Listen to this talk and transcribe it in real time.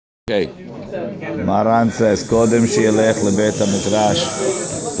Okay. Maran says, Kodem shielech lebeit midrash.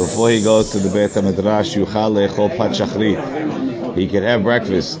 Before he goes to the Beit HaMidrash, yuchal lechol pat shachrit. He can have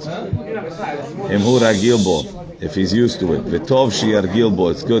breakfast. Imhu ragil bo, if he's used to it. V'tov sheyargil bo.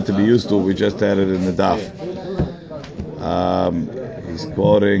 It's good to be used to it. We just had it in the daf. He's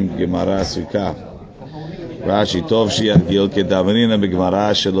quoting Gemara Sukkah. Rashi, tov sheyargil kedavanina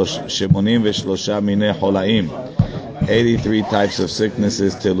b'Gemara shemonim v'shlosha minei cholaim. 83 types of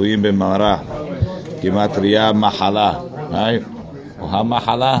sicknesses teluyim b'mara. Gematria mahala. Right?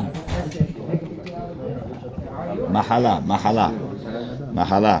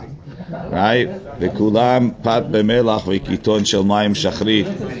 Mahala. Right? V'kulam pat b'melach v'kiton shel mayim shachrit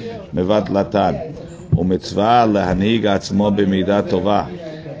mevatlatan. U'mitzvah lehanhig atzmo b'midah tova.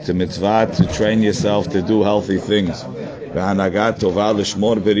 It's a mitzvah to train yourself to do healthy things. V'hanagat tova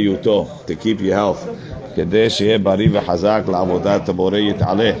l'shmor b'riyuto, to keep your health. כדי שיהיה בריא וחזק לעבודת הבורא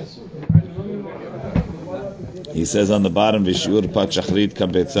יתעלה. He says on the bottom, ושיעור פת שחרית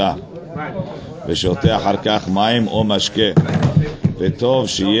כביצה, ושותה אחר כך מים או משקה, וטוב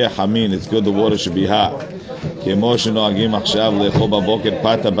שיהיה חמין, it's good the water should be hot, כמו שנוהגים עכשיו לאכול בבוקר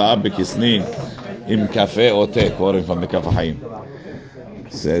פת הבאה בכסנין, עם קפה או תה, קוראים from בכף החיים.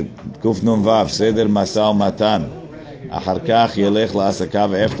 קוף נ"ו, סדר משא ומתן, אחר כך ילך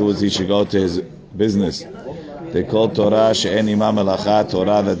לעסקיו, afterwards he should go to his business. They call Torah she'en ima melacha,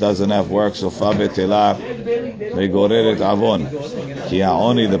 Torah that doesn't have work, sofa betela v'goreret avon. Ki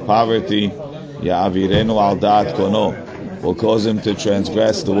ha'oni, the poverty, ya'avirenu al da'at kono, will cause him to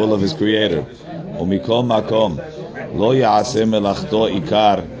transgress the will of his Creator. U'mikol makom, lo ya'aseh melachto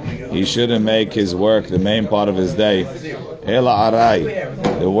ikar, he shouldn't make his work the main part of his day. Ela arai,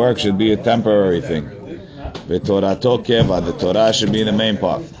 the work should be a temporary thing. V'torato keva, the Torah should be the main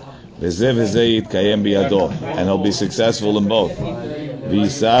part. And he'll be successful in both. Actually,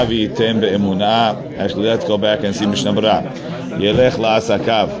 let's go back and see Mishnah Berurah. Yelech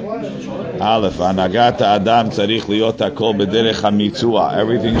la'asakav. Aleph, hanagat ha'adam tzarich liot hakol b'derech hamitzua.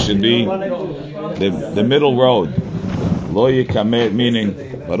 Everything should be the middle road. Lo yikamet, meaning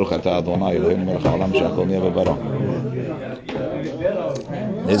Baruch atah Adonai Eloheinu melech haolam she'akol niyeh b'baro.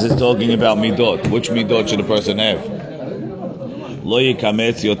 This is talking about midot. Which midot should a person have? Lo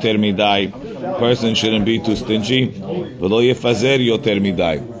yikametz yoter midai. Person shouldn't be too stingy. V'lo yefazer yoter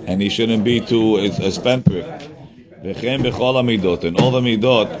midai. And he shouldn't be too a spendthrift. V'chem b'chol hamidot. And all the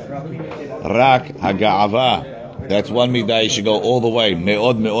midot, rak haga'ava. That's one midai. You should go all the way.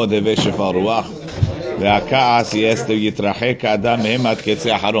 Me'od me'od heveh shefar ruach. Ve'aka'as yester yitrachek adam mehem ad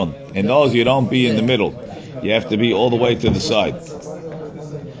ketzeh haron. And those you don't be in the middle. You have to be all the way to the side.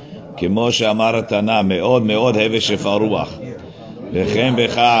 Kemo she'amar Tana, me'od me'od heveh shefar ruach. So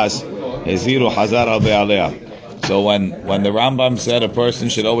when the Rambam said a person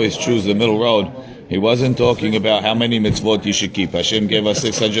should always choose the middle road, he wasn't talking about how many mitzvot you should keep. Hashem gave us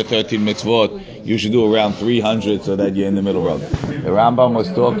 613 mitzvot. You should do around 300 so that you're in the middle road. The Rambam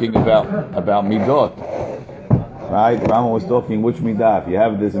was talking about midot. Right? The Rambam was talking which midah. If you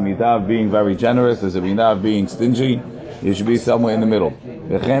have this midah of being very generous, there's a midah of being stingy, you should be somewhere in the middle.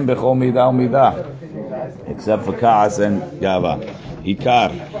 Except for Ka'as and Gava.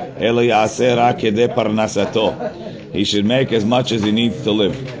 Ikar, Elo ya'aseh rak kedei parnasato. He should make as much as he needs to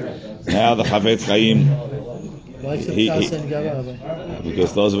live. Now the Chavetz Chaim,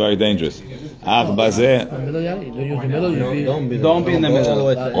 because those are very dangerous. Don't be in the middle.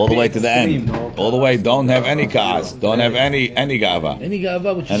 All the way to the end. All the way. Don't have any Ka'as. Don't have any Gava. Any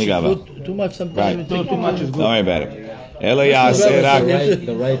Gava, which is too much sometimes. Right. Too much is good. Don't worry about it. Elo ya'aseh rak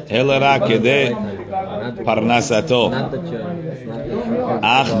kedei parnasato.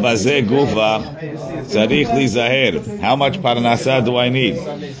 Ach bazeh gufa tzarich lizaher. How much parnasa do I need?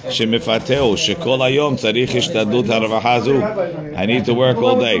 Shemifateu shekol hayom tzarich ishtadlut harvaha zu. I need to work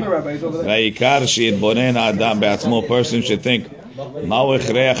all day. Vayikar she'yitbonen adam be'atzmo. Person should think, ma'u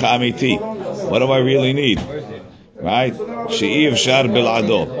echreach ha'amiti. What do I really need? Right? She'i efshar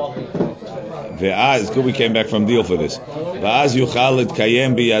bil'ado. Ve'az, good we came back from deal for this. Ve'az yuchal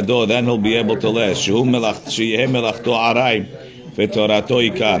litkayem biyado. Then he'll be able to last. She'yeh melachto aray. V'torato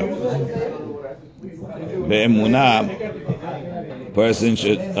ikar. Ve'emunah, person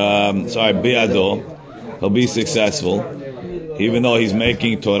should, biyado, he'll be successful, even though he's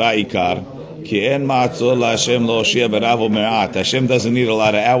making Torah ikar. Ki en ma'atzor la'Hashem lo oshia b'rav u'me'at. Hashem doesn't need a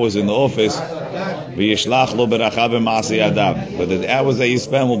lot of hours in the office. V'yishlach lo beracha b'ma'aseh yadav. But the hours that you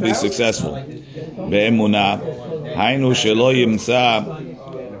spend will be successful. Ve'emunah, haynu shelo yimsa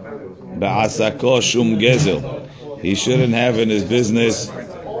ba'asako shum gezel. He shouldn't have in his business.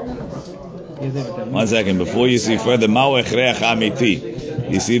 1 second, before you see further, ma'u echreach amiti.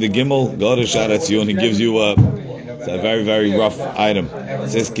 You see the Gimel, go to Sha'ar HaTziyun, he gives you it's a very, very rough item. It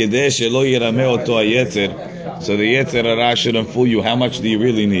says, Kedeh shelo yirameh oto hayetzer, so the Yetzer Hara shouldn't fool you. How much do you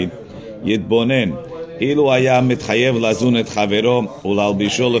really need? Yitbonen, ilu haya mitchayev lazun et chavero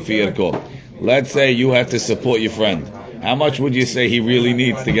ulalbisho lefi erko. Let's say you have to support your friend. How much would you say he really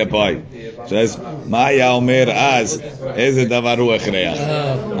needs to get by? Says, Ma ya omer az, eze davar hu echreach.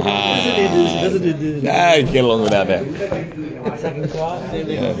 Get along with that.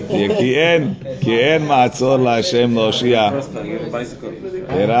 כי אין מעצור להשם להושיע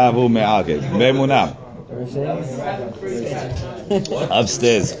ורב הוא מעקד באמונה.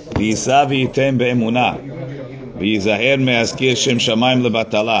 Upstairs, ויישא וייתן באמונה וייזהר מהזכיר שם שמיים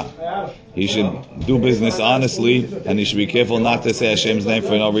לבטלה. He should do business honestly, and he should be careful not to say Hashem's name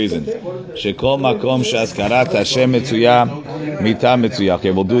for no reason. Shekol makom she'azkarat Hashem metzuya mita metzuya.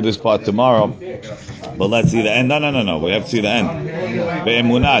 Okay, we'll do this part tomorrow, but let's see the end. No. We have to see the end.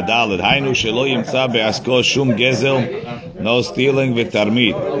 Be'emunah daled haynu shelo yimtza be'asko shum gezel, no stealing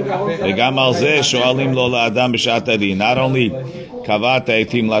v'tarmid. V'gam al zeh shoalim lo la'adam b'shat adin. Not only kavata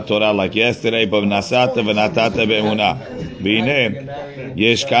etim la Torah like yesterday, but nasata v'natata be'emunah. V'ineh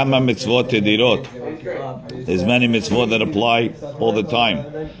yesh kama mitzvot tedirot. There's many mitzvot that apply all the time.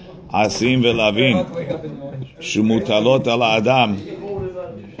 Asim ve'lavin shumutalot ala adam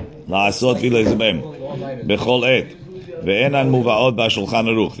la'asot v'lezbem bechol et ve'enan muvaot ba'shulchan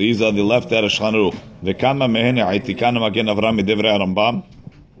aruch. These are the left out of Shulchan Aruch. Ve'kama mehene ha'itikan Magen Avraham midivrei Harambam.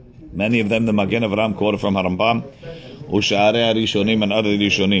 Many of them the Magen Avraham quoted from Harambam. U'sha'arei harishonim and other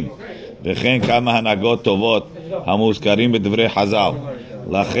rishonim. Ve'chen kama hanagot tovot המוזכרים בדברי חז"ל.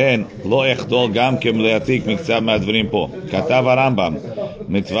 לכן לא אחדול גם כמלהעתיק מקצת מהדברים פה. כתב הרמב"ם,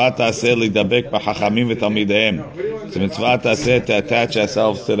 מצוות תעשה להידבק בחכמים ותלמידיהם. So מצוות תעשה to attach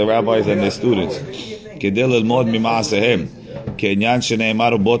ourselves to the rabbis and the students. כדי ללמוד ממעשיהם. כעניין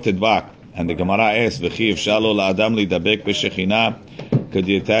שנאמר בו תדבק. And the Gemara asks, וכי אפשר לו לאדם להידבק בשכינה? Could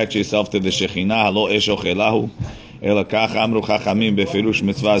you attach yourself to the שכינה? הלא אש אוכלהו? אלא כך אמרו חכמים בפירוש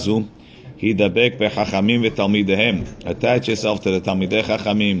מצווה זו. הידבק בחכמים ותלמידיהם. Attach yourself to the תלמידי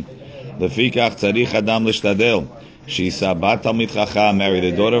חכמים. לפיכך צריך אדם להשתדל שיישא בת תלמיד חכם, marry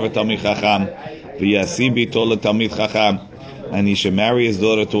the daughter of a תלמיד חכם, וישיא ביתו לתלמיד חכם, and he should marry his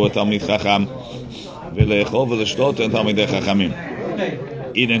daughter to a תלמיד חכם, ולאכול ולשתות עם תלמידי חכמים.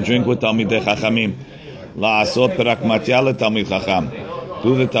 Eat and drink with תלמידי חכמים. לעשות פרקמטיה לתלמיד חכם. Do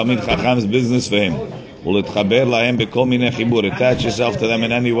the תלמיד חכמ's business for him. ולהתחבר להם בכל מיני חיבור. Attach yourself to them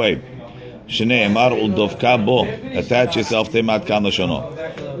in any way. שנאמר ולדבקה בו. Attach yourself to him עד כאן לשונו.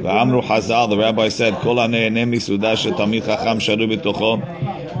 ואמרו חז"ל, the rabbi said, כל הנהנה מסעודה של תלמיד חכם שרו בתוכו,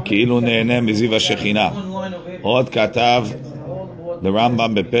 כאילו נהנה מזיו השכינה. עוד כתב the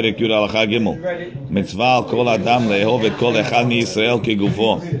Rambam בפרק י' הלכה ג' מצווה על כל אדם לאהוב את כל אחד מישראל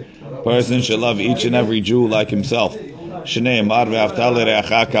כגופו. Person should love each and every Jew like himself. שנאמר ואהבת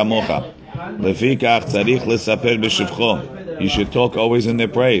לרעך כמוך. לפיכך צריך לספר בשבחו. You should talk always in their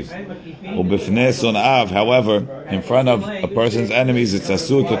praise. ובפני שונאיו, however, in front of a person's enemies, it's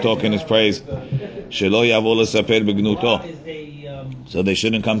asur to talk in his praise. שלא יבוא לספר בגנותו. So they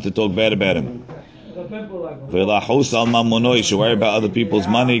shouldn't come to talk bad about him. ולחוס על ממונו, he should worry about other people's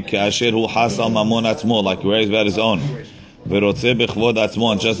money, כאשר הוא חס על ממון עצמו, like he worries about his own. ורוצה בכבוד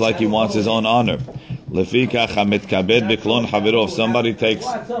עצמו, just like he wants his own honor. לפיכך המתכבד בקלון חברו, if somebody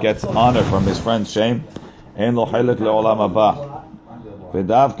gets honor from his friend's shame, אין לו חלק לעולם הבא.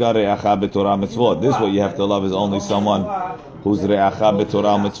 ודווקא רעך בתורה מצוות. This what you have to love is only someone who's רעך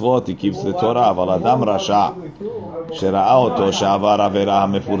בתורה ומצוות, he keeps the Torah. אבל אדם רשע שראה אותו שעבר עבירה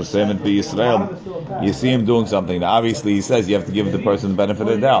המפורסמת בישראל, you see him doing something. Obviously he says you have to give the person the benefit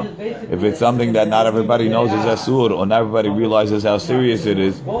of the doubt. If it's something that not everybody knows is asur, or not everybody realizes how serious it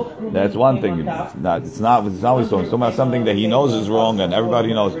is, that's one thing. It's not what he's talking about. Something that he knows is wrong and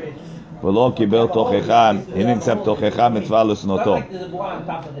everybody knows. ולא קיבל תוכחה, he didn't accept תוכחה מצווה לשנותו.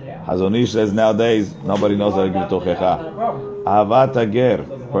 Hazon Ish says nowadays nobody knows how to give תוכחה. אהבת הגר,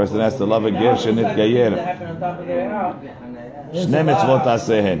 person has to love a גר שנתגייר. שני מצוות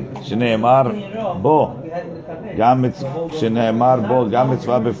תעשיהן, שנאמר בו, גם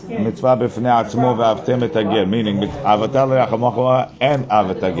מצווה בפני עצמו ואהבתם את הגר, meaning אהבת לרעך כמוך and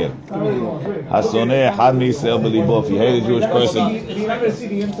אהבת הגר. השונא אחד מישראל בליבו, if you hate a Jewish person,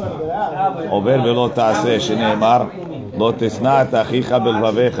 עובר ולא תעשה, שנאמר לא תשנא את אחיך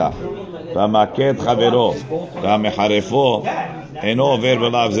בלבביך, והמכה את חברו, והמחרפו אינו עובר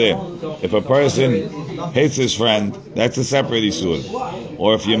בלב זה. If a person hates his friend, that's a separate issue.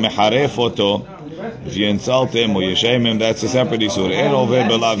 Or if you מחרף אותו, if you insult him or you shame him, that's a separate isur. En over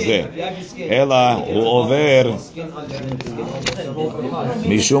belav zeh, ela hu over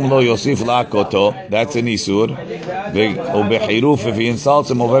mishum lo yosif la'akoto, that's an isur. Ubechiruf, if he insults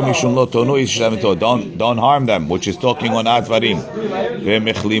him over mishum lo tonu ishamito, don't harm them, which is talking on advarim.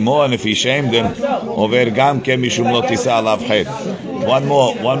 Ve'mechlimo, and if he shamed him over gam ke mishum lo tisa alav chet. One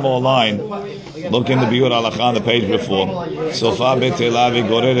more line. Look in the Biur Halakha on the page before. Sofa betela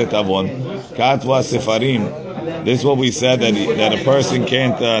v'goreret avon. Katva sefarim. This is what we said, that a person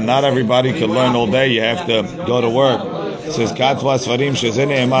can't, not everybody can learn all day. You have to go to work. It says Katva sefarim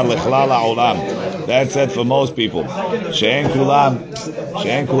shezene emar lechlal ha'olam. That's it for most people. She'en kulam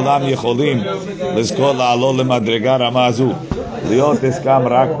yecholim lizkot la'alol lemadrega rama zu. Liot eskam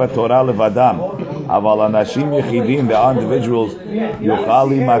rak b'torah levadam. אבל אנשים יחידים, the individuals, יוכל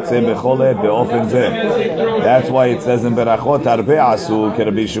להימצא בכל עת באופן זה. That's why it says in ברכות, הרבה עשו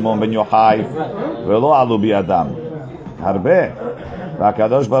כרבי שמעון בן יוחאי, ולא עלו בידם. הרבה.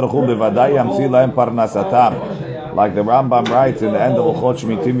 והקדוש ברוך הוא בוודאי ימציא להם פרנסתם. Like the Rambam writes in the end of Ochot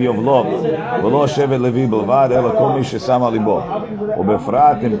Shmitim Yovlov, ולא שבט לוי בלבד, אלא כל מי ששם על ליבו.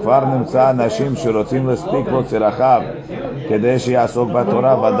 ובפרט אם כבר נמצא אנשים שרוצים להספיק לו צרכיו, כדי שיעסוק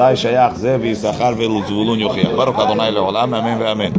בתורה, ודאי שייך זה ויששכר ולזבולון יוכיח. ברוך ה' לעולם, אמן ואמן.